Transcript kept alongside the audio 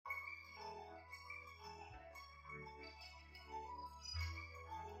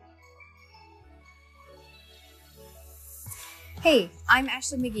Hey, I'm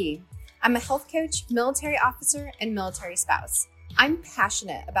Ashley McGee. I'm a health coach, military officer, and military spouse. I'm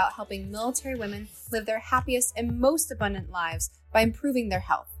passionate about helping military women live their happiest and most abundant lives by improving their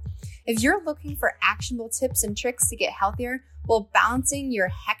health. If you're looking for actionable tips and tricks to get healthier while balancing your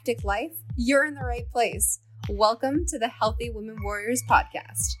hectic life, you're in the right place. Welcome to the Healthy Women Warriors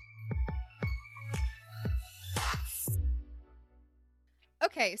podcast.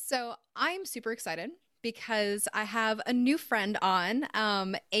 Okay, so I'm super excited because I have a new friend on,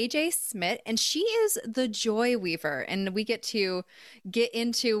 AJ Smith, and she is the Joy Weaver, and we get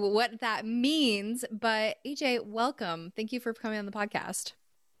into what that means. But AJ, welcome. Thank you for coming on the podcast.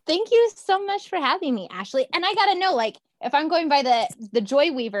 Thank you so much for having me, Ashley. And I gotta know, like, if I'm going by the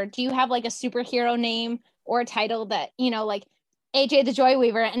Joy Weaver, do you have like a superhero name or a title that, like AJ the Joy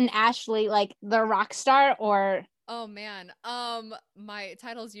Weaver and Ashley like the rock star, or? Oh man. My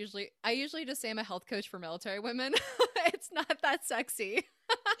title's I usually just say I'm a health coach for military women. It's not that sexy.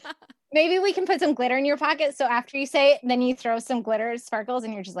 Maybe we can put some glitter in your pocket. So after you say it, then you throw some glitter sparkles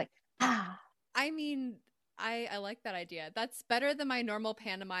and you're just like, ah. I mean, I like that idea. That's better than my normal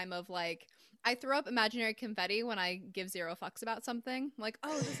pantomime of like, I throw up imaginary confetti when I give zero fucks about something. Like,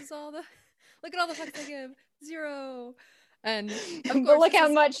 oh, this is all look at all the fucks I give. Zero. And of course, but look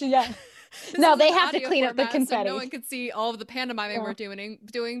how much, yeah. No, they have to clean up the confetti. So no one could see all of the pantomiming we're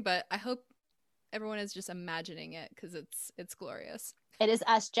doing, but I hope everyone is just imagining it because it's glorious. It is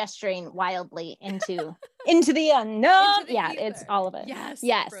us gesturing wildly into the unknown. Yeah, ether. It's all of it.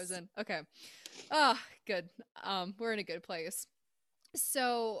 Yes. Frozen. Okay. Oh, good. We're in a good place.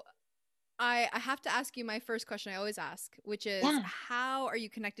 So I have to ask you my first question I always ask, which is how are you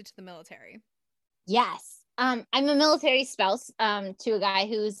connected to the military? Yes. I'm a military spouse to a guy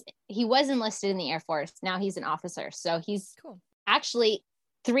he was enlisted in the Air Force. Now he's an officer. So he's cool. Actually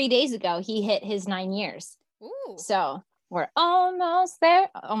 3 days ago, he hit his 9 years. Ooh. So we're almost there,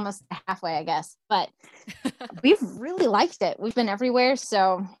 almost halfway, I guess. But we've really liked it. We've been everywhere.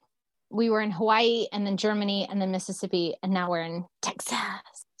 So we were in Hawaii and then Germany and then Mississippi. And now we're in Texas.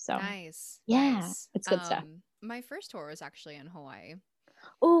 So nice. Yeah, nice. It's good stuff. My first tour was actually in Hawaii.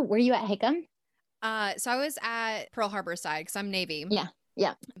 Oh, were you at Hickam? So I was at Pearl Harbor side because I'm Navy.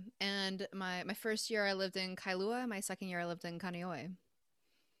 Yeah. And my first year I lived in Kailua. My second year I lived in Kaneohe.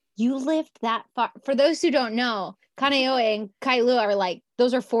 You lived that far. For those who don't know, Kaneohe and Kailua are like,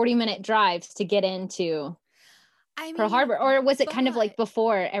 those are 40-minute drives to get into Pearl Harbor. Or was it kind of like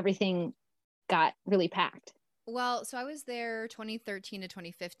before everything got really packed? Well, so I was there 2013 to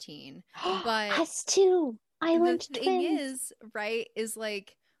 2015. But us too. Island the twins. thing is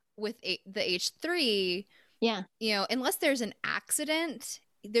like with the H3, unless there's an accident,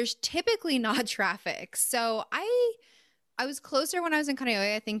 there's typically not traffic. So I was closer when I was in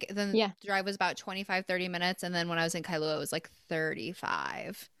Kaneohe. I think the drive was about 25-30 minutes, and then when I was in Kailua it was like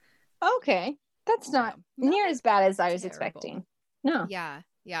 35. Okay, that's not near as bad as I was expecting. No. Yeah.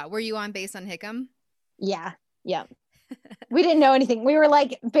 Were you on base on Hickam? Yeah. We didn't know anything. We were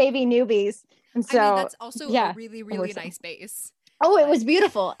like baby newbies, and so that's also a really, really nice base. Oh, it was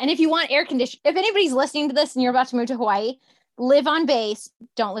beautiful. And if you want air conditioning, if anybody's listening to this and you're about to move to Hawaii, live on base.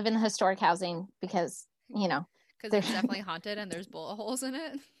 Don't live in the historic housing because it's definitely haunted and there's bullet holes in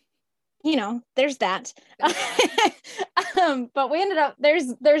it. There's that. But we ended up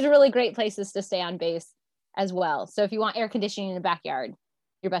there's really great places to stay on base as well. So if you want air conditioning in the backyard,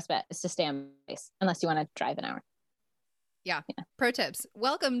 your best bet is to stay on base unless you want to drive an hour. Yeah. Pro tips.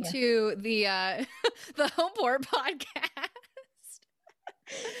 Welcome to the Homeport podcast.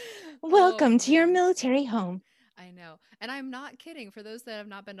 Welcome to your military home. I know. And I'm not kidding. For those that have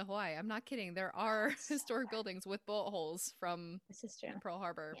not been to Hawaii, I'm not kidding. There are historic buildings with bullet holes from Pearl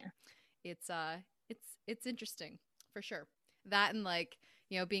Harbor. Yeah. It's interesting for sure. That and like,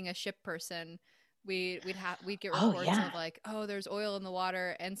 being a ship person, we'd get reports of like, oh, there's oil in the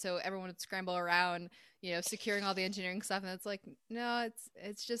water, and so everyone would scramble around, securing all the engineering stuff, and it's like, no,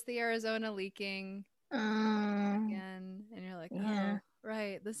 it's just the Arizona leaking again, and you're like, oh,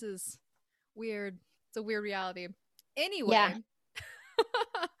 right, this is weird. It's a weird reality. Anyway,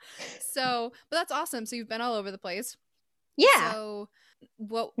 but that's awesome. So you've been all over the place. Yeah. So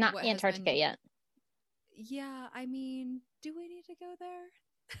what Antarctica yet? Yeah, I mean, do we need to go there?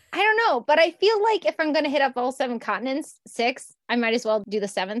 I don't know, but I feel like if I'm going to hit up all 6 continents, I might as well do the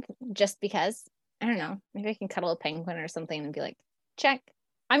 7th just because. I don't know. Maybe I can cuddle a penguin or something and be like, check.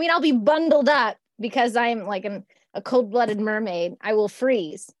 I mean, I'll be bundled up because I'm like a cold-blooded mermaid. I will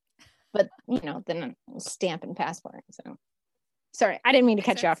freeze, but then I'll stamp and passport. So sorry, I didn't mean to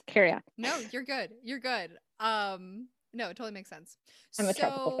cut you off. Carry on. No, you're good. No, it totally makes sense. I'm a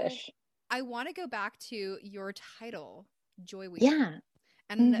tropical fish. I want to go back to your title, Joy Weaver. Yeah.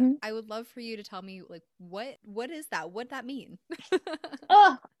 And I would love for you to tell me, like, what is that? What'd that mean?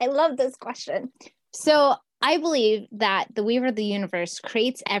 Oh, I love this question. So I believe that the Weaver of the universe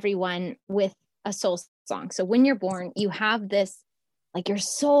creates everyone with a soul song. So when you're born, you have this, like your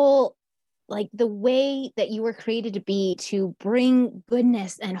soul, like the way that you were created to be, to bring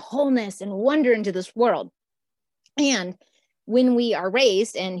goodness and wholeness and wonder into this world. And when we are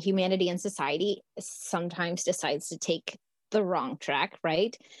raised, and humanity and society sometimes decides to take the wrong track,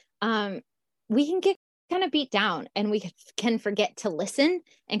 right? We can get kind of beat down, and we can forget to listen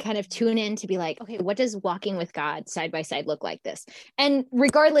and kind of tune in to be like, okay, what does walking with God side by side look like this? And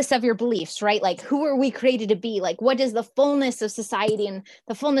regardless of your beliefs, right? Like, who are we created to be? Like, what does the fullness of society and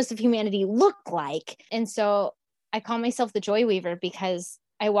the fullness of humanity look like? And so I call myself the Joy Weaver because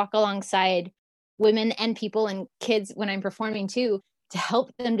I walk alongside women and people and kids when I'm performing too, to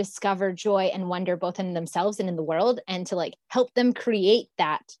help them discover joy and wonder both in themselves and in the world, and to like help them create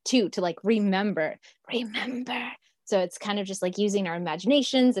that too, to like remember. So it's kind of just like using our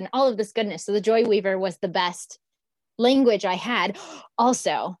imaginations and all of this goodness. So the Joy Weaver was the best language I had.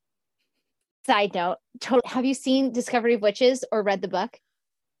 Also, side note, have you seen Discovery of Witches or read the book?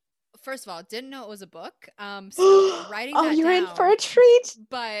 First of all, didn't know it was a book. So writing that you're down, in for a treat.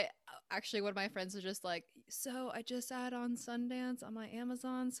 But actually, one of my friends was just like, so I just add on Sundance on my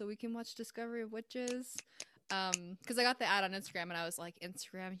Amazon so we can watch Discovery of Witches. Because I got the ad on Instagram and I was like,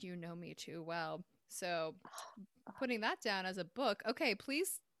 Instagram, you know me too well. So putting that down as a book. Okay,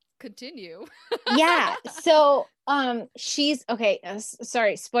 please continue. Yeah. So she's okay.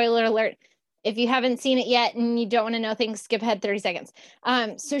 Sorry, spoiler alert. If you haven't seen it yet and you don't want to know things, skip ahead 30 seconds.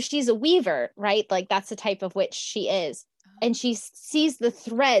 So she's a weaver, right? Like that's the type of witch she is. And she sees the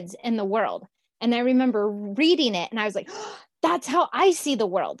threads in the world. And I remember reading it and I was like, oh, that's how I see the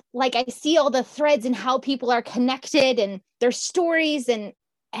world. Like I see all the threads and how people are connected and their stories and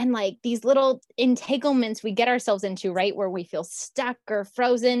like these little entanglements we get ourselves into, right? Where we feel stuck or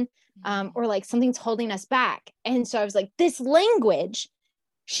frozen, or like something's holding us back. And so I was like, this language,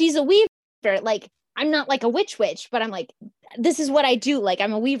 she's a weaver. Like, I'm not like a witch, but I'm like, this is what I do. Like,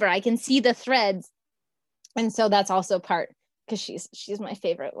 I'm a weaver. I can see the threads. And so that's also part, because she's my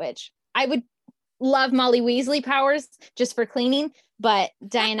favorite witch. I would love Molly Weasley powers just for cleaning, but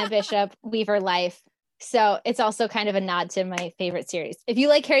Diana Bishop, Weaver life. So it's also kind of a nod to my favorite series. If you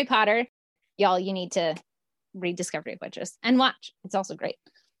like Harry Potter, y'all, you need to read Discovery of Witches and watch. It's also great.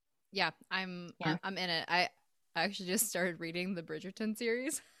 Yeah, I'm in it. I actually just started reading the Bridgerton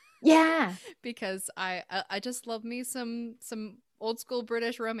series. Yeah, because I just love me some old school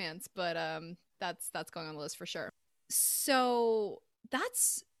British romance, but that's going on the list for sure. So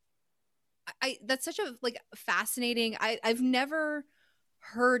that's such a like fascinating. I've never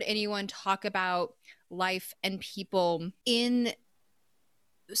heard anyone talk about life and people in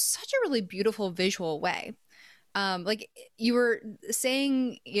such a really beautiful visual way. Like you were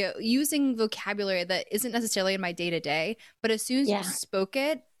saying, you know, using vocabulary that isn't necessarily in my day to day, but as soon as you spoke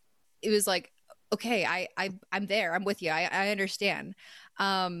it, it was like, okay, I'm there. I'm with you. I understand.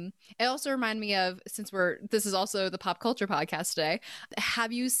 It also reminded me of, since this is also the pop culture podcast today.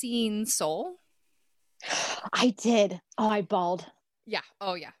 Have you seen Soul? I did. Oh, I bawled. Yeah.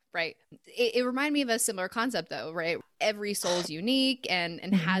 Oh yeah. Right. It reminded me of a similar concept though, right? Every soul is unique and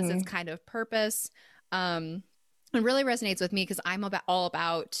has its kind of purpose. It really resonates with me because I'm all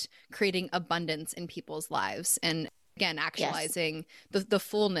about creating abundance in people's lives. And again, actualizing the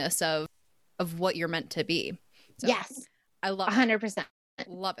fullness of what you're meant to be. So yes. I love 100%.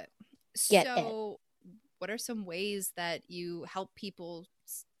 Love it. So what are some ways that you help people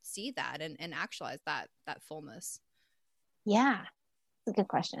see that and actualize that fullness? Yeah, that's a good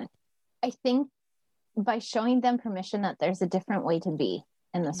question. I think by showing them permission that there's a different way to be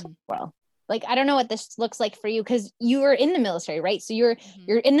in this world. Like, I don't know what this looks like for you because you are in the military, right? So you're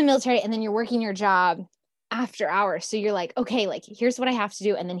in the military and then you're working your job after hours. So you're like, okay, like here's what I have to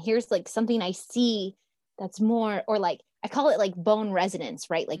do. And then here's like something I see that's more, or like, I call it like bone resonance,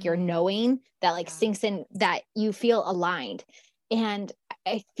 right? Like you're knowing that like sinks in, that you feel aligned. And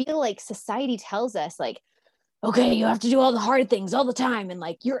I feel like society tells us like, okay, you have to do all the hard things all the time. And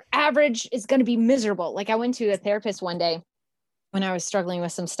like your average is going to be miserable. Like I went to a therapist one day when I was struggling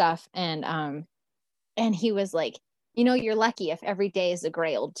with some stuff. And he was like, you know, you're lucky if every day is a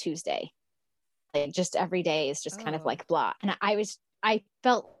gray old Tuesday. Like just every day is just kind of like blah. And I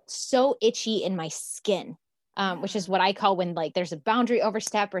felt so itchy in my skin, which is what I call when like there's a boundary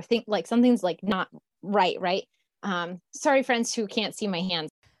overstep or think like something's like not right. Right. Sorry, friends who can't see my hands,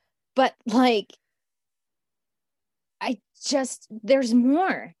 but like, there's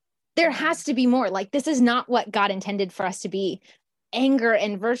more. There has to be more. Like, this is not what God intended for us to be. Anger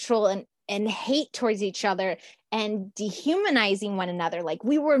and virtual and hate towards each other and dehumanizing one another. Like,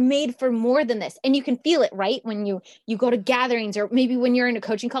 we were made for more than this. And you can feel it, right? When you go to gatherings, or maybe when you're in a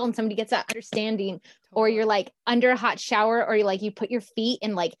coaching call and somebody gets that understanding, or you're like under a hot shower, or you're like, you put your feet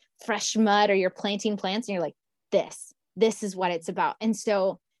in like fresh mud, or you're planting plants and you're like, this is what it's about. And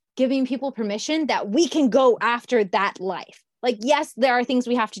so giving people permission that we can go after that life. Like, yes, there are things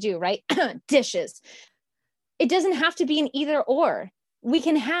we have to do, right? Dishes. It doesn't have to be an either or. We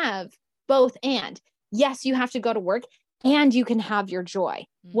can have both and. Yes, you have to go to work and you can have your joy.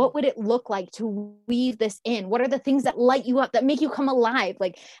 What would it look like to weave this in? What are the things that light you up, that make you come alive?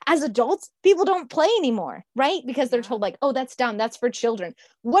 Like, as adults, people don't play anymore, right? Because they're told like, oh, that's dumb. That's for children.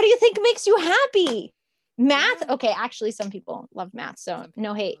 What do you think makes you happy? Math? Okay, actually, some people love math, so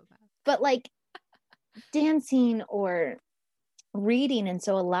no hate. But like dancing or reading, and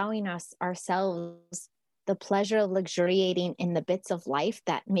so allowing ourselves the pleasure of luxuriating in the bits of life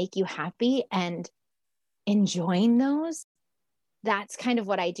that make you happy and enjoying those. That's kind of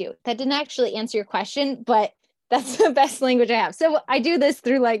what I do. That didn't actually answer your question, but that's the best language I have. So I do this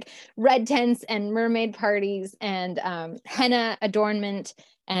through like red tents and mermaid parties and henna adornment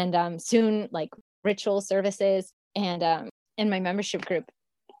and soon like ritual services and in my membership group.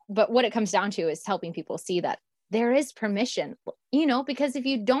 But what it comes down to is helping people see that there is permission, because if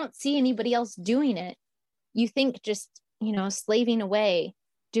you don't see anybody else doing it, you think just, slaving away,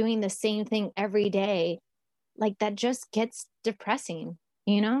 doing the same thing every day, like that just gets depressing,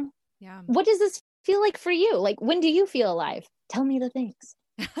 Yeah. What does this feel like for you? Like, when do you feel alive? Tell me the things.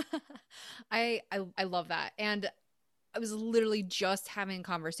 I love that. And I was literally just having a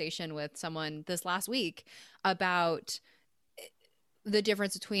conversation with someone this last week about the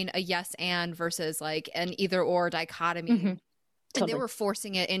difference between a yes and versus like an either or dichotomy. Mm-hmm. And Totally. they were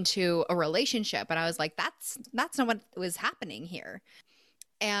forcing it into a relationship. And I was like, that's not what was happening here.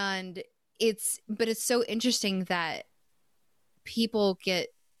 And it's so interesting that people get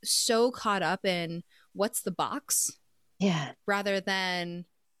so caught up in what's the box, rather than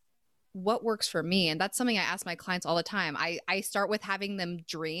what works for me. And that's something I ask my clients all the time. I start with having them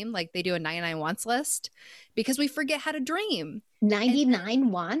dream, like they do a 99 wants list, because we forget how to dream. 99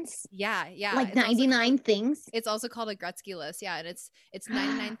 wants? Yeah. Like it's 99 things? It's also called a Gretzky list. Yeah. And it's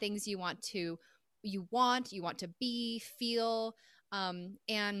 99 things you want to be, feel.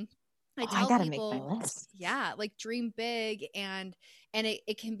 And I tell gotta people, make my list. Yeah, like dream big, and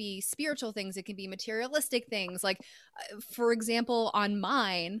it can be spiritual things. It can be materialistic things. Like, for example, on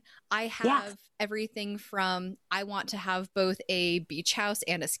mine, I have everything from, I want to have both a beach house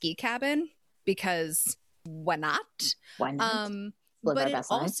and a ski cabin, because why not? But it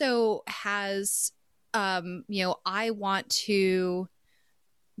also has, I want to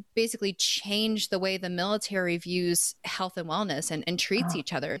basically change the way the military views health and wellness and treats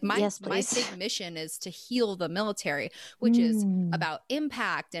each other. My big mission is to heal the military, which is about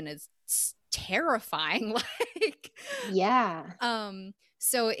impact, and it's terrifying.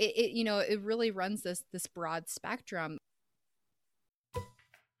 So it really runs this broad spectrum.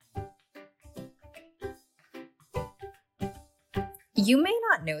 You may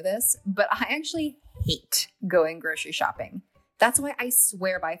not know this, but I actually hate going grocery shopping. That's why I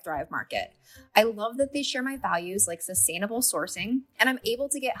swear by Thrive Market. I love that they share my values like sustainable sourcing, and I'm able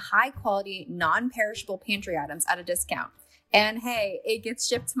to get high quality, non-perishable pantry items at a discount. And hey, it gets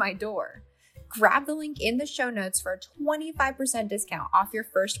shipped to my door. Grab the link in the show notes for a 25% discount off your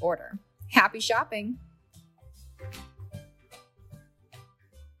first order. Happy shopping.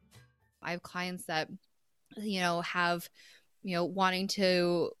 I have clients that, have wanting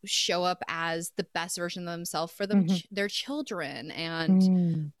to show up as the best version of themselves for them, their children.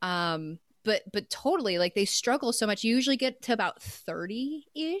 And, but totally, like, they struggle so much. You usually get to about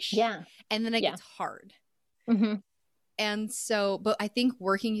 30-ish. Yeah. And then it gets hard. And so, but I think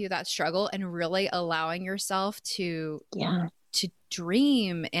working through that struggle and really allowing yourself to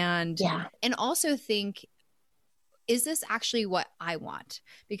dream and also think, is this actually what I want?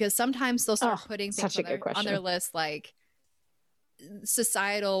 Because sometimes they'll start putting things on their list, like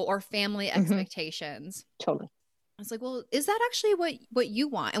societal or family expectations. Totally. It's like, well, is that actually what you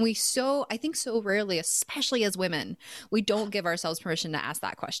want? And I think so rarely, especially as women, we don't give ourselves permission to ask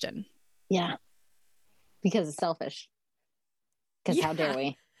that question. Yeah. Because it's selfish. Because how dare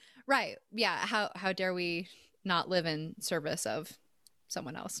we? Right. Yeah. How dare we not live in service of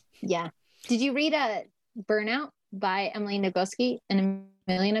someone else? Yeah. Did you read Burnout by Emily Nagoski and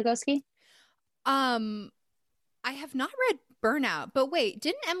Amelia Nagoski? I have not read Burnout, but wait,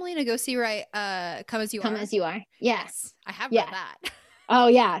 didn't Emily Nagoski write Come As You Are? Come As You Are. Yes. I have read that. Oh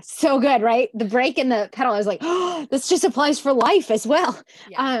yeah, so good, right? The brake and the pedal. I was like, oh, this just applies for life as well.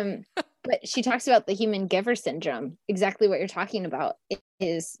 Yeah. But she talks about the human giver syndrome. Exactly what you're talking about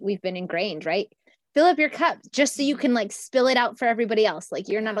is we've been ingrained, right? Fill up your cup just so you can like spill it out for everybody else. Like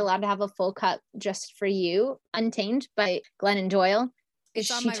you're not allowed to have a full cup just for you. Untamed by Glennon Doyle. It's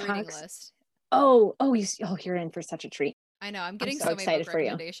on my reading list. You're in for such a treat. I know. I'm getting so many book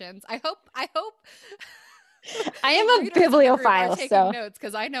recommendations. I hope. I am a bibliophile, so notes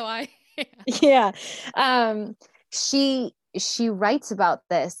because I know I am. Yeah. She writes about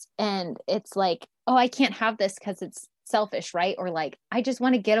this, and it's like, oh, I can't have this because it's selfish, right? Or like, I just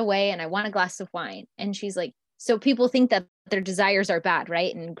want to get away and I want a glass of wine. And she's like, so people think that their desires are bad,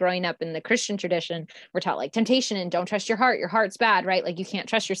 right? And growing up in the Christian tradition, we're taught like temptation and don't trust your heart. Your heart's bad, right? Like you can't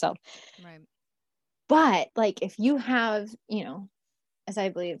trust yourself. Right. But like, if you have, as I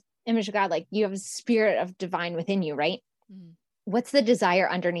believe, image of God, like you have a spirit of divine within you, right? Mm-hmm. What's the desire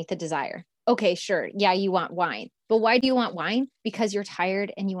underneath the desire? Okay, sure. Yeah, you want wine. But why do you want wine? Because you're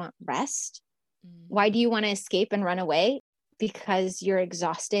tired and you want rest. Mm-hmm. Why do you want to escape and run away? Because you're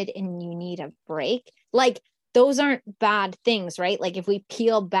exhausted and you need a break. Like those aren't bad things, right? Like if we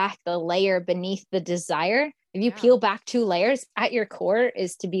peel back the layer beneath the desire, if you peel back 2 layers, at your core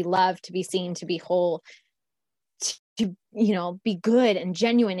is to be loved, to be seen, to be whole, to be good and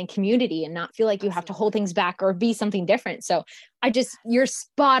genuine in community and not feel like you have to hold things back or be something different. So you're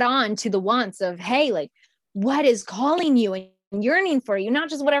spot on to the wants of, hey, like what is calling you and yearning for you, not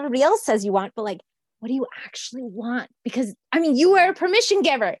just what everybody else says you want, but like, what do you actually want? Because you are a permission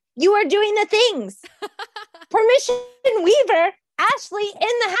giver. You are doing the things. Permission weaver, Ashley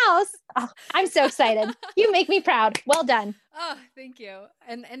in the house. Oh, I'm so excited. You make me proud. Well done. Oh, thank you.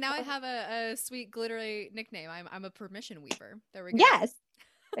 And now I have a sweet glittery nickname. I'm a permission weaver. There we go. Yes.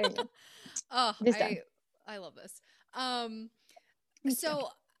 There you go. Oh, I love this. So,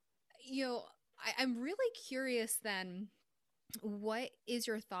 I'm really curious then, what is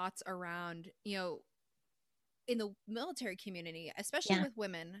your thoughts around, in the military community, especially with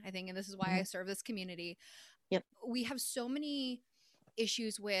women, I think, and this is why I serve this community. Yep. We have so many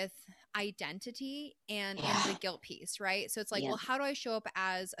issues with identity and the guilt piece, right? So it's like, well, how do I show up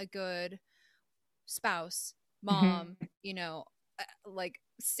as a good spouse, mom, like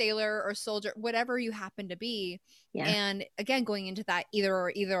sailor or soldier, whatever you happen to be. Yeah. And again, going into that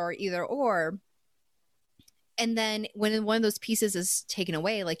either or. And then when one of those pieces is taken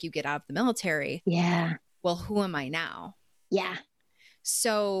away, like you get out of the military. Yeah. Well, who am I now? Yeah.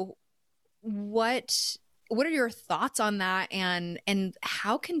 So what are your thoughts on that? And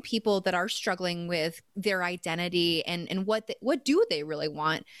how can people that are struggling with their identity and what do they really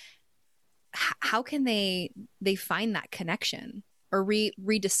want? How can they find that connection or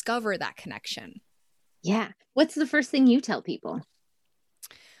rediscover that connection? Yeah. What's the first thing you tell people?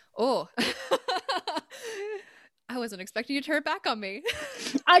 Oh, I wasn't expecting you to turn back on me.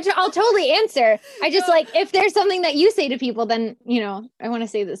 I'll totally answer. I just like, if there's something that you say to people, then, I want to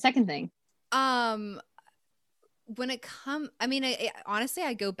say the second thing. When it comes, honestly,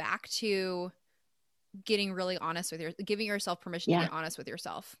 I go back to getting really honest with giving yourself permission to get honest with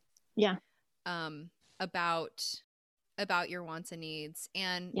yourself. Yeah. About your wants and needs.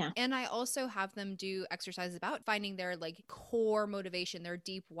 And I also have them do exercises about finding their like core motivation, their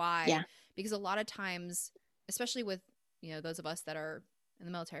deep why. Yeah. Because a lot of times, especially with, those of us that are in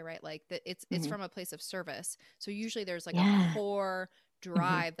the military, right? Like it's from a place of service. So usually there's like a core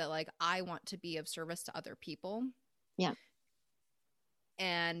drive that like, I want to be of service to other people. Yeah.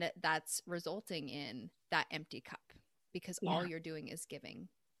 And that's resulting in that empty cup because all you're doing is giving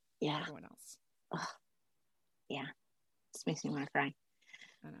everyone else. Ugh. Yeah. This makes me want to cry.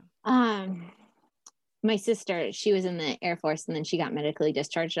 I know. My sister, she was in the Air Force and then she got medically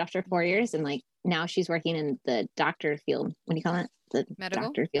discharged after 4 years. And like now she's working in the doctor field. What do you call it? The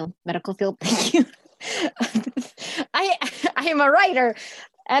medical field. Thank you. I am a writer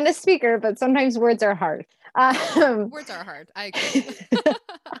and a speaker, but sometimes words are hard. Words are hard. I agree.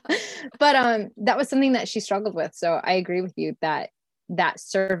 But that was something that she struggled with. So I agree with you that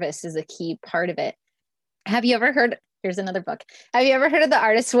service is a key part of it. Have you ever heard, here's another book. Have you ever heard of The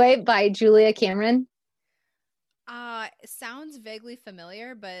Artist's Way by Julia Cameron? It sounds vaguely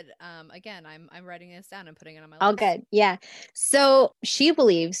familiar, but again, I'm writing this down and putting it on my list. All good. Yeah. So she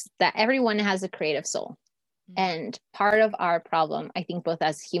believes that everyone has a creative soul. Mm-hmm. And part of our problem, I think both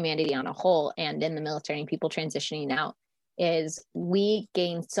as humanity on a whole and in the military and people transitioning out, is we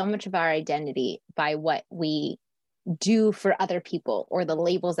gain so much of our identity by what we do for other people or the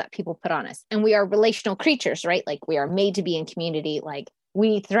labels that people put on us. And we are relational creatures, right? Like we are made to be in community. Like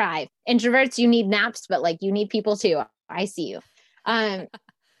we thrive. Introverts, you need naps, but like you need people too. I see you. And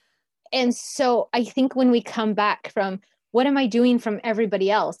so I think when we come back from what am I doing from everybody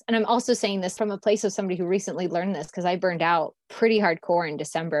else? And I'm also saying this from a place of somebody who recently learned this, because I burned out pretty hardcore in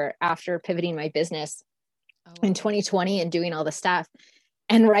December after pivoting my business in 2020 and doing all the stuff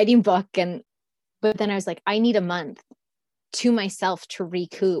and writing book. But then I was like, I need a month to myself to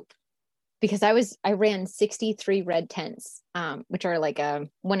recoup, because I ran 63 red tents, which are like a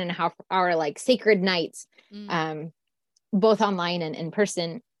 1.5 hour, like sacred nights, both online and in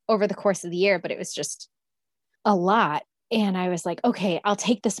person over the course of the year. But it was just a lot. And I was like, okay, I'll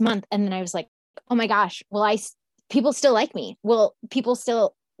take this month. And then I was like, oh my gosh, people still like me? Will people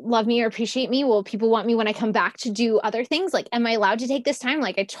still love me or appreciate me? Will people want me when I come back to do other things? Like, am I allowed to take this time?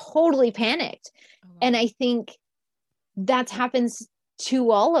 Like, I totally panicked. Oh, wow. And I think that happens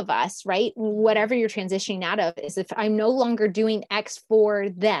to all of us, right? Whatever you're transitioning out of, is if I'm no longer doing X for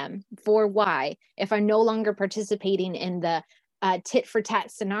them, for Y, if I'm no longer participating in the tit for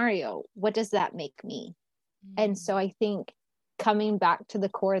tat scenario, what does that make me? And so I think coming back to the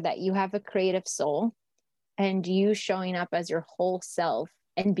core that you have a creative soul, and you showing up as your whole self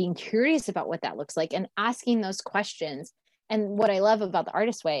and being curious about what that looks like and asking those questions. And what I love about the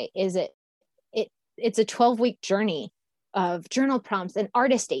Artist Way is it's a 12-week journey of journal prompts and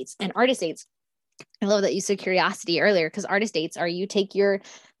artist dates. And artist dates, I love that you said curiosity earlier, because artist dates are, you take your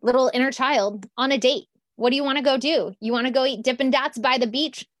little inner child on a date. What do you want to go do? You want to go eat Dippin' Dots by the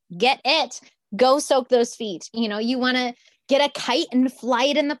beach? Get it. Go soak those feet. You want to get a kite and fly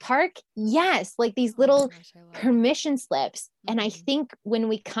it in the park? Yes. Like these little permission slips. And I think when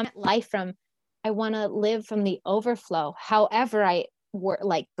we come at life from, I want to live from the overflow, however I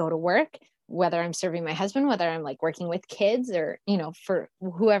go to work, whether I'm serving my husband, whether I'm like working with kids or, for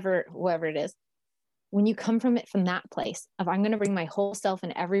whoever it is, when you come from it from that place of, I'm going to bring my whole self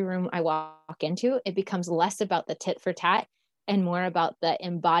in every room I walk into, it becomes less about the tit for tat and more about the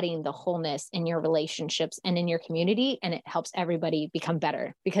embodying the wholeness in your relationships and in your community. And it helps everybody become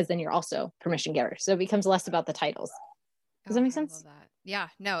better, because then you're also permission giver. So it becomes less about the titles. Does that make sense? I love that. Yeah,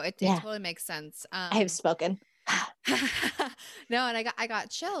 no, it totally makes sense. I have spoken. No, and I got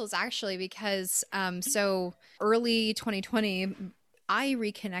chills actually, because so early 2020, I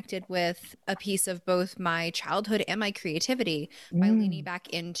reconnected with a piece of both my childhood and my creativity by leaning back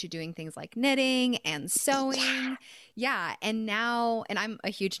into doing things like knitting and sewing. Yeah. And now, and I'm a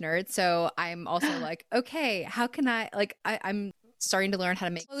huge nerd, so I'm also like, okay, how can I'm starting to learn how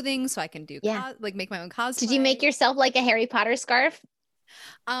to make clothing so I can do make my own cosplay. Did you make yourself like a Harry Potter scarf?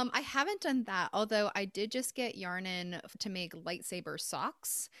 I haven't done that, although I did just get yarn in to make lightsaber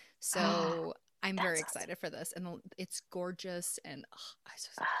socks. So I'm very excited for this, and it's gorgeous. And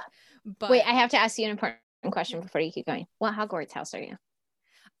but wait, I have to ask you an important question before you keep going. What Hogwarts house are you?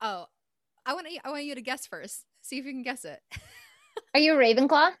 Oh, I want you to guess first. See if you can guess it. Are you a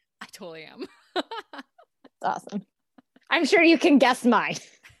Ravenclaw? I totally am. That's awesome. I'm sure you can guess mine.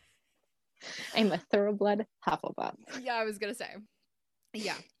 I'm a thoroughbred Hufflepuff. Yeah, I was gonna say.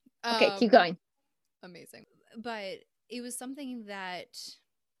 Yeah. Okay, keep going. Amazing. But it was something that,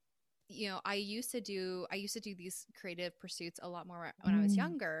 I used to do these creative pursuits a lot more when I was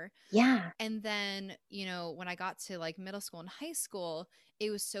younger. Yeah. And then, when I got to like middle school and high school, it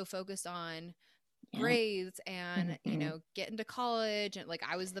was so focused on grades and, getting to college. And like,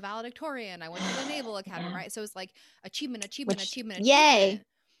 I was the valedictorian. I went to the Naval Academy, right? So it was like achievement. Yay.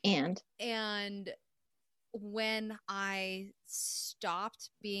 And when I stopped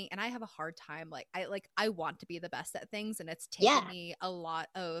being, and I have a hard time, I want to be the best at things, and it's taken me a lot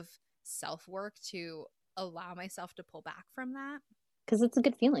of self-work to allow myself to pull back from that, because it's a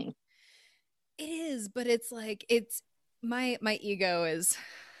good feeling. It is, but it's like, it's my ego is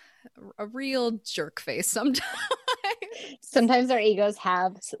a real jerk face sometimes. Sometimes our egos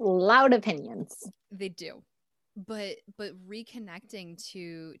have loud opinions. They do. But reconnecting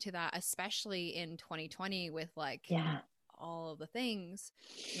to that, especially in 2020 with all of the things,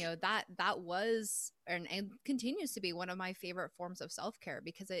 that was and continues to be one of my favorite forms of self-care,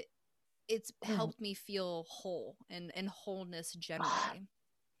 because it's helped me feel whole and wholeness generally.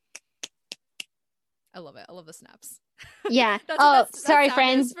 I love it. I love the snaps. Yeah. That's sorry,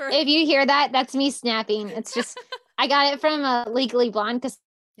 friends. If you hear that, that's me snapping. It's just, I got it from Legally Blonde, because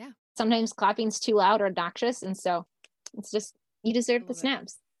sometimes clapping's too loud or obnoxious. And so it's just, you deserve the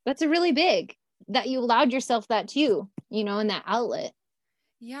snaps. That's a really big, that you allowed yourself that too, in that outlet.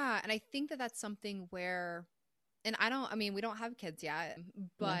 Yeah. And I think that that's something where, and we don't have kids yet,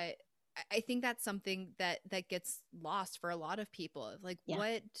 but I think that's something that gets lost for a lot of people. Like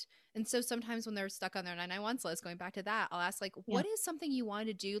what, and so sometimes when they're stuck on their 991s list, going back to that, I'll ask like, what is something you wanted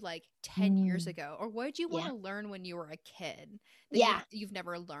to do like 10 years ago? Or what did you want to learn when you were a kid that you've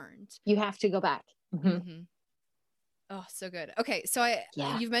never learned? You have to go back. Oh, so good. Okay. So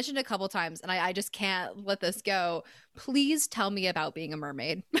you've mentioned a couple times and I just can't let this go. Please tell me about being a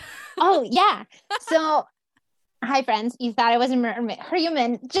mermaid. Oh yeah. So hi friends, you thought I was a mermaid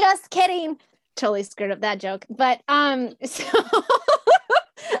human. Just kidding. Totally screwed up that joke. But so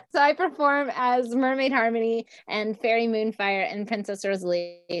I perform as Mermaid Harmony and Fairy Moonfire and Princess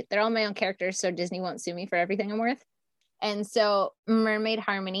Rosalie. They're all my own characters, so Disney won't sue me for everything I'm worth. And so Mermaid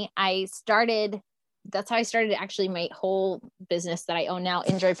Harmony, that's how I started actually my whole business that I own now.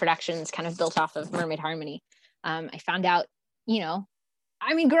 Enjoy Productions kind of built off of Mermaid Harmony. I found out,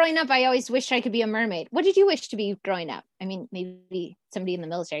 growing up, I always wished I could be a mermaid. What did you wish to be growing up? I mean, maybe somebody in the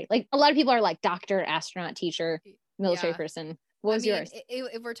military. Like a lot of people are like doctor, astronaut, teacher, military person. What was yours?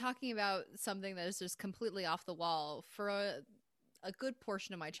 If we're talking about something that is just completely off the wall, for a good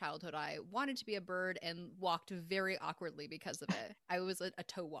portion of my childhood, I wanted to be a bird and walked very awkwardly because of it. I was a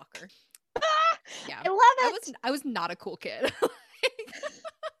toe walker. Yeah, I love it. I was not a cool kid.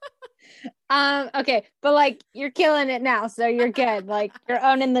 Okay, but like you're killing it now, so you're good. Like you're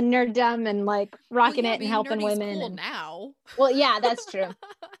owning the nerddom and like rocking it and helping women. Cool now. Well, yeah, that's true.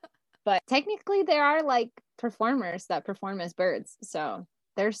 But technically, there are like performers that perform as birds, so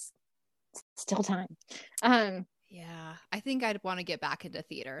there's still time. Yeah, I think I'd want to get back into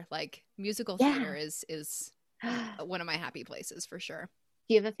theater. Like musical theater is one of my happy places for sure.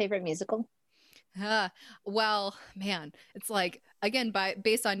 Do you have a favorite musical? Well, man, it's like, again,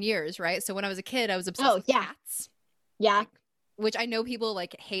 based on years, right? So when I was a kid, I was obsessed with Cats. Yeah. Which I know people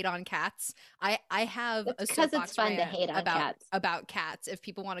like hate on Cats. I have a soapbox it's fun to hate on cats. About cats. If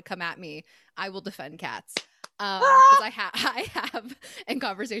people want to come at me, I will defend Cats. Because I have in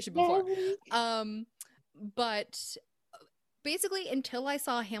conversation before. But basically until I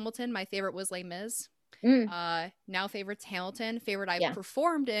saw Hamilton, my favorite was Les Mis. Now favorite's Hamilton. Favorite I've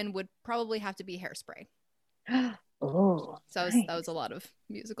performed in would probably have to be Hairspray. Oh, so that was a lot of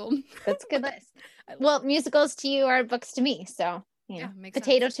musical. That's good list. Well, musicals to you are books to me, so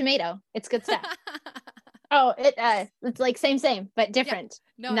potato sense. Tomato. It's good stuff. It's like same but different.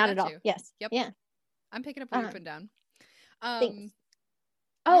 Yeah. No, not at all. You. Yes. Yep. Yeah. I'm picking up what you're putting down. Thanks.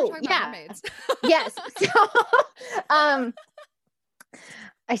 Mermaids. Yes. So,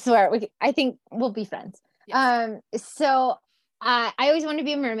 I swear, I think we'll be friends. Yes. So I always wanted to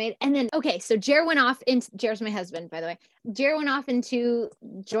be a mermaid. And then, so Jared's my husband, by the way. Jared went off into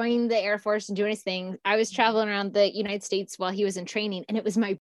joining the Air Force and doing his thing. I was traveling around the United States while he was in training, and it was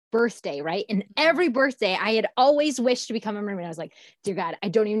my birthday, right? And every birthday, I had always wished to become a mermaid. I was like, dear God, I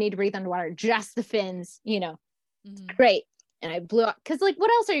don't even need to breathe underwater, just the fins, Great. And I blew up, because like,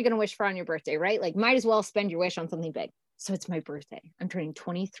 what else are you going to wish for on your birthday, right? Like, might as well spend your wish on something big. So it's my birthday. I'm turning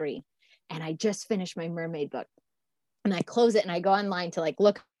 23 and I just finished my mermaid book, and I close it and I go online to like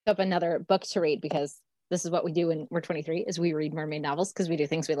look up another book to read, because this is what we do when we're 23 is we read mermaid novels because we do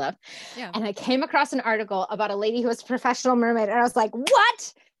things we love. Yeah. And I came across an article about a lady who was a professional mermaid, and I was like,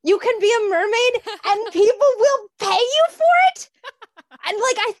 what? You can be a mermaid and people will pay you for it? And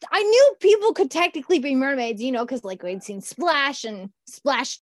like, I knew people could technically be mermaids, because like we'd seen Splash and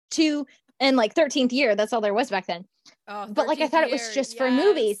Splash 2 and like 13th Year. That's all there was back then. Oh, but like I thought it was just for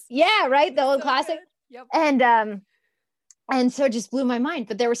movies. Yeah, right. The old classic. Yep. And so it just blew my mind.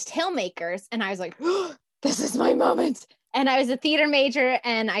 But there was Talemakers, and I was like, oh, this is my moment. And I was a theater major,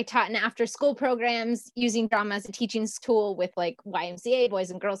 and I taught in after school programs using drama as a teaching tool with like YMCA,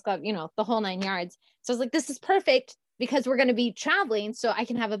 Boys and Girls Club, the whole 9 yards. So I was like, this is perfect because we're going to be traveling, so I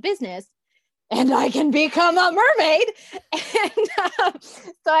can have a business and I can become a mermaid. And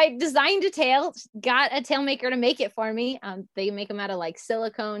so I designed a tail, got a tail maker to make it for me. They make them out of like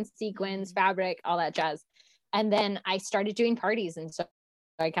silicone, sequins, fabric, all that jazz. And then I started doing parties. And so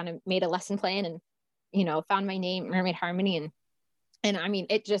I kind of made a lesson plan and, found my name, Mermaid Harmony. And I mean,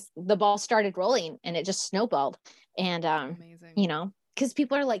 the ball started rolling and it just snowballed. And, amazing. Because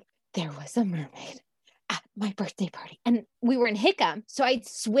people are like, there was a mermaid at my birthday party, and we were in Hickam, so I'd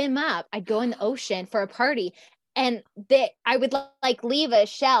swim up, I'd go in the ocean for a party, and I would like leave a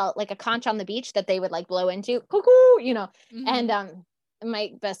shell, like a conch on the beach that they would like blow into, cuckoo, and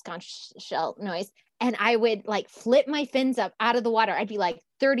my best conch shell noise, and I would like flip my fins up out of the water. I'd be like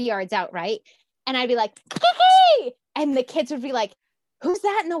 30 yards out, right? And I'd be like, kiki! And the kids would be like, who's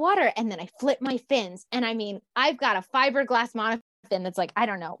that in the water? And then I flip my fins, and I mean, I've got a fiberglass monofin that's like, I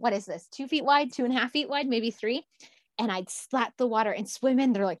don't know, what is this, 2 feet wide, 2.5 feet wide, maybe 3. And I'd slap the water and swim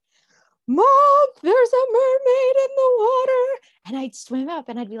in. They're like, Mom, there's a mermaid in the water. And I'd swim up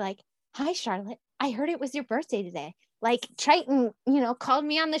and I'd be like, hi, Charlotte. I heard it was your birthday today. Like Triton, called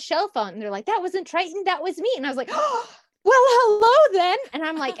me on the show phone. And they're like, that wasn't Triton. That was me. And I was like, oh, well, hello then. And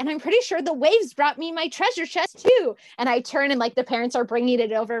I'm like, and I'm pretty sure the waves brought me my treasure chest too. And I turn and like the parents are bringing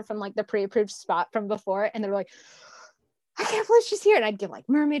it over from like the pre-approved spot from before. And they're like, I can't believe she's here. And I'd give like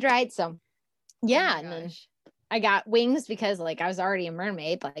mermaid rides. So yeah. And then I got wings because like I was already a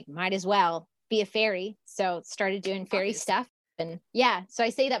mermaid, like might as well be a fairy. So started doing fairy stuff. And yeah, so I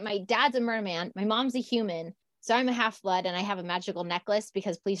say that my dad's a merman, my mom's a human. So I'm a half-blood and I have a magical necklace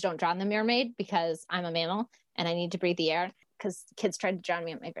because please don't drown the mermaid because I'm a mammal and I need to breathe the air because kids tried to drown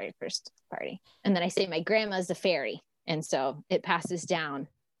me at my very first party. And then I say my grandma's a fairy. And so it passes down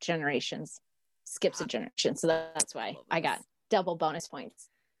generations, skips a generation. So that's why I got double bonus points.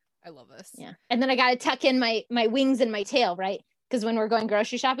 I love this. Yeah. And then I got to tuck in my wings and my tail, right? Because when we're going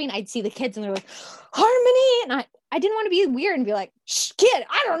grocery shopping, I'd see the kids and they're like, Harmony. And I didn't want to be weird and be like, shh, kid,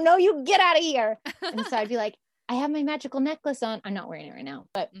 I don't know. You get out of here. And so I'd be like, I have my magical necklace on. I'm not wearing it right now,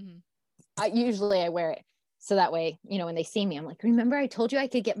 but usually I wear it. So that way, when they see me, I'm like, remember I told you I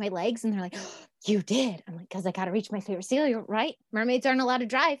could get my legs? And they're like, oh, you did. I'm like, because I got to reach my favorite cereal, right? Mermaids aren't allowed to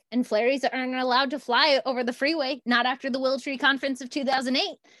drive and fairies aren't allowed to fly over the freeway. Not after the Willow Tree Conference of 2008,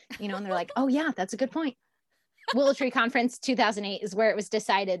 and they're like, oh yeah, that's a good point. Willow Tree Conference 2008 is where it was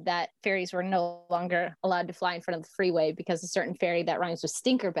decided that fairies were no longer allowed to fly in front of the freeway because a certain fairy that rhymes with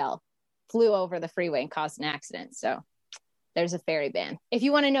Stinkerbell flew over the freeway and caused an accident. So there's a fairy ban. If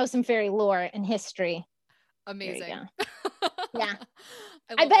you want to know some fairy lore and history. Amazing. Yeah.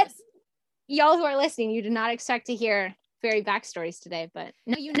 I bet y'all who are listening, you did not expect to hear fairy backstories today, but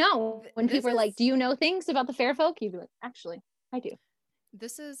no, when people are like, do you know things about the fair folk? You'd be like, actually, I do.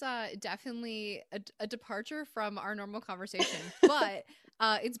 This is definitely a departure from our normal conversation, but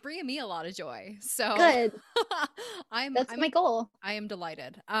it's bringing me a lot of joy. So good. That's my goal. I am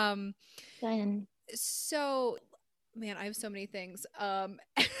delighted. So, man, I have so many things.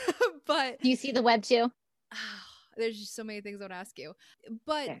 But do you see the web too? There's just so many things I want to ask you,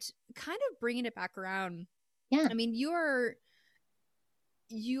 but kind of bringing it back around. Yeah. I mean, you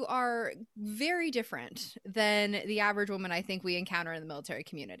are very different than the average woman I think we encounter in the military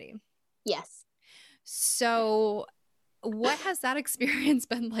community. Yes. So what has that experience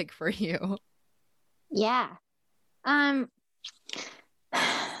been like for you? Yeah.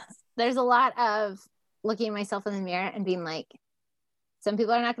 There's a lot of looking at myself in the mirror and being like, some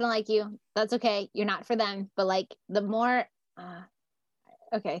people are not going to like you. That's okay. You're not for them. But like the more,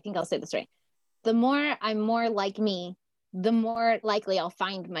 okay, I think I'll say this right. The more I'm more like me, the more likely I'll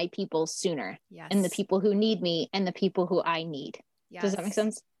find my people sooner. Yes. And the people who need me and the people who I need. Yes. Does that make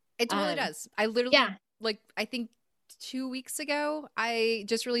sense? It totally does. I literally, I think 2 weeks ago, I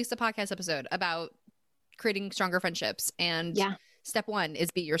just released a podcast episode about creating stronger friendships. And step 1 is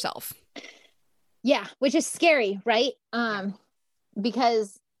be yourself. Yeah. Which is scary, right?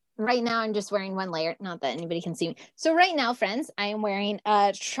 Because right now I'm just wearing one layer. Not that anybody can see me. So right now, friends, I am wearing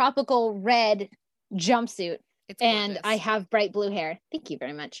a tropical red jumpsuit. And I have bright blue hair. Thank you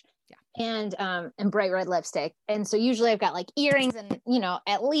very much. Yeah. And bright red lipstick. And so usually I've got like earrings and,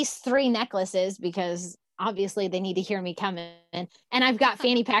 at least 3 necklaces because obviously they need to hear me coming. And I've got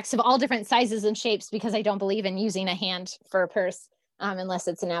fanny packs of all different sizes and shapes because I don't believe in using a hand for a purse unless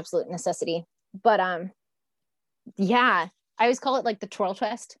it's an absolute necessity. But I always call it like the twirl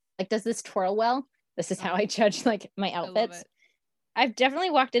twist. Like, does this twirl well? This is how I judge like my outfits. I've definitely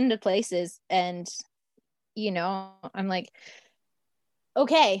walked into places and I'm like,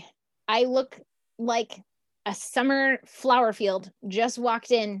 okay, I look like a summer flower field just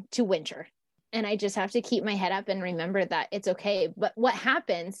walked in to winter. And I just have to keep my head up and remember that it's okay. But what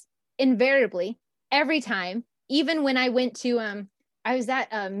happens invariably every time, even when I went to, I was at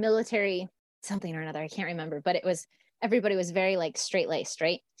a military something or another, I can't remember, but everybody was very like straight-laced,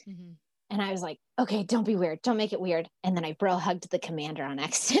 right? Mm-hmm. And I was like, okay, don't be weird. Don't make it weird. And then I bro hugged the commander on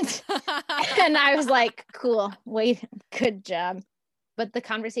accident. And I was like, cool, wait, good job. But the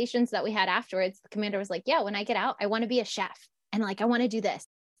conversations that we had afterwards, the commander was like, yeah, when I get out, I want to be a chef. And like, I want to do this.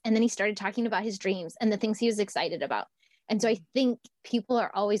 And then he started talking about his dreams and the things he was excited about. And so I think people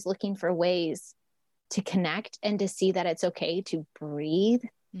are always looking for ways to connect and to see that it's okay to breathe.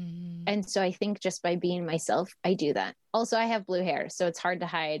 Mm-hmm. And so I think just by being myself, I do that. Also, I have blue hair, so it's hard to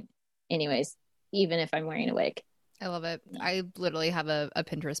hide anyways, even if I'm wearing a wig. I love it. I literally have a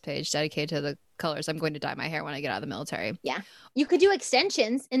Pinterest page dedicated to the colors I'm going to dye my hair when I get out of the military. Yeah. You could do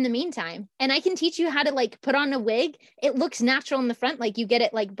extensions in the meantime. And I can teach you how to like put on a wig. It looks natural in the front. Like you get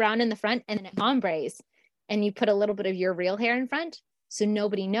it like brown in the front and then it ombres and you put a little bit of your real hair in front. So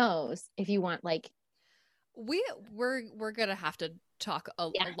nobody knows if you want like. We're gonna have to talk a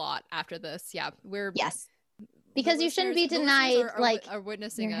lot after this. Yeah, yes. Because you shouldn't be denied are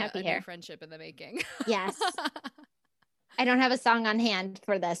witnessing a new friendship in the making. Yes. I don't have a song on hand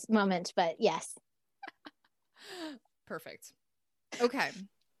for this moment, but yes. Perfect. Okay.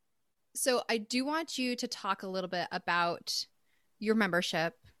 So I do want you to talk a little bit about your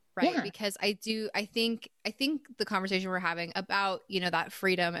membership, right? Yeah. Because I think the conversation we're having about, that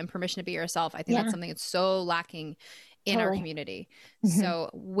freedom and permission to be yourself, I think that's something that's so lacking in our community. Mm-hmm. So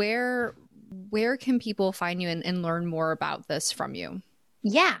where can people find you and learn more about this from you?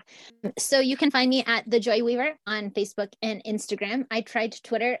 Yeah. So you can find me at The Joy Weaver on Facebook and Instagram. I tried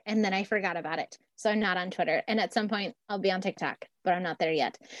Twitter and then I forgot about it. So I'm not on Twitter. And at some point I'll be on TikTok, but I'm not there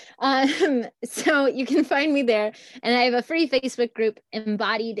yet. So you can find me there. And I have a free Facebook group,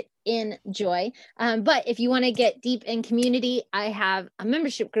 Embodied in Joy. But if you want to get deep in community, I have a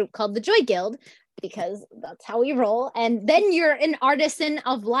membership group called the Joy Guild, because that's how we roll. And then you're an artisan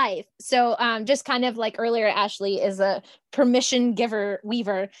of life. So just kind of like earlier, Ashley is a permission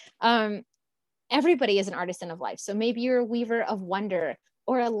weaver. Everybody is an artisan of life. So maybe you're a weaver of wonder,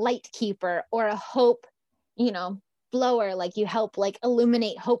 or a light keeper, or a hope, blower, like you help like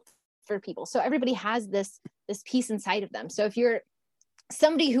illuminate hope for people. So everybody has this piece inside of them. So if you're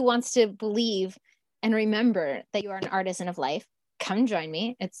somebody who wants to believe and remember that you are an artisan of life, come join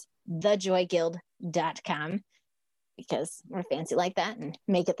me. It's thejoyguild.com, because we're fancy like that and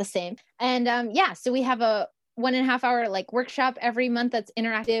make it the same. And so we have a 1.5 hour like workshop every month that's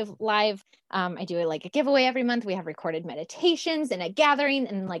interactive, live. I do like a giveaway every month. We have recorded meditations and a gathering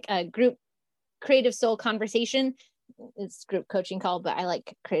and like a group creative soul conversation. It's group coaching called, but I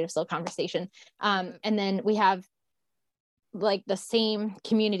like creative soul conversation. And then we have like the same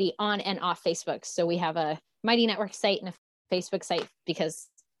community on and off Facebook. So we have a Mighty Network site and a Facebook site, because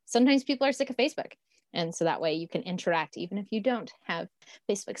sometimes people are sick of Facebook. And so that way you can interact even if you don't have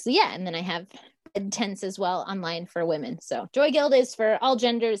Facebook. So yeah, and then I have Red Tents as well online for women. So Joy Guild is for all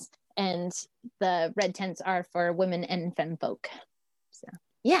genders, and the Red Tents are for women and femme folk. So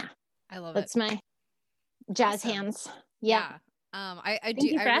yeah, I love that's my jazz hands. Yeah. I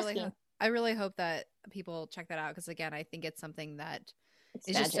really hope that people check that out, because again, I think it's something that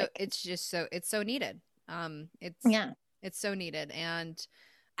it's so needed. It's so needed, and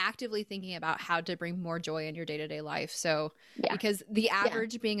actively thinking about how to bring more joy in your day-to-day life. So because the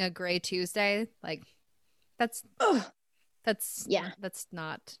average being a gray Tuesday, like that's not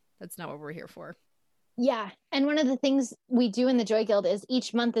what we're here for. Yeah. And one of the things we do in the Joy Guild is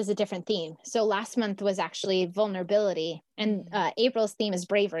each month is a different theme. So last month was actually vulnerability, and April's theme is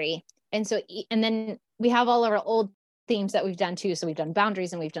bravery. And so, and then we have all of our old themes that we've done too. So we've done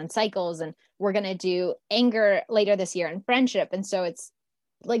boundaries and we've done cycles, and we're going to do anger later this year and friendship. And so it's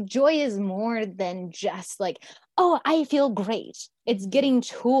like joy is more than just like, oh, I feel great. It's getting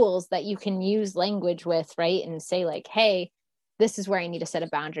tools that you can use language with, right? And say like, hey, this is where I need to set a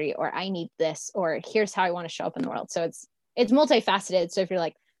boundary, or I need this, or here's how I want to show up in the world. So it's multifaceted. So if you're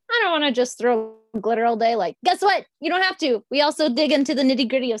like, I don't want to just throw glitter all day, like, guess what? You don't have to. We also dig into the nitty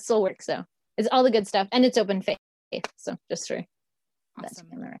gritty of soul work. So it's all the good stuff, and it's open faith. So just for that's on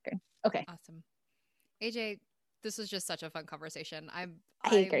the record. Okay. Awesome. AJ, this was just such a fun conversation. I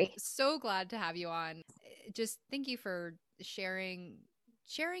agree. So glad to have you on. Just thank you for sharing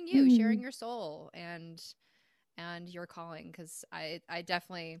your soul and your calling, because I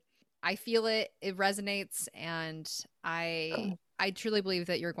definitely feel it resonates, and I truly believe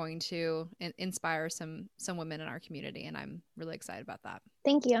that you're going to inspire some women in our community, and I'm really excited about that.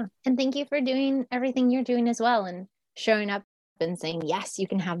 Thank you. And thank you for doing everything you're doing as well, and showing up and saying, yes, you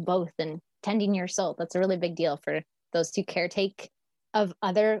can have both, and tending your soul. That's a really big deal for those who caretake of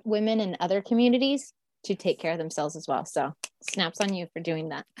other women and other communities to take care of themselves as well. So snaps on you for doing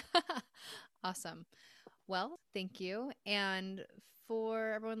that. Awesome. Well, thank you. And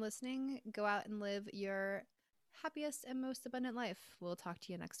for everyone listening, go out and live your happiest and most abundant life. We'll talk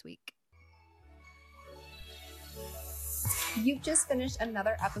to you next week. You've just finished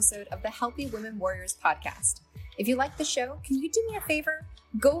another episode of the Healthy Women Warriors podcast. If you like the show, can you do me a favor?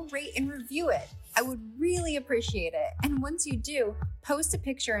 Go rate and review it. I would really appreciate it. And once you do, post a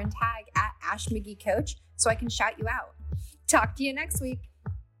picture and tag @AshMcGeeCoach so I can shout you out. Talk to you next week.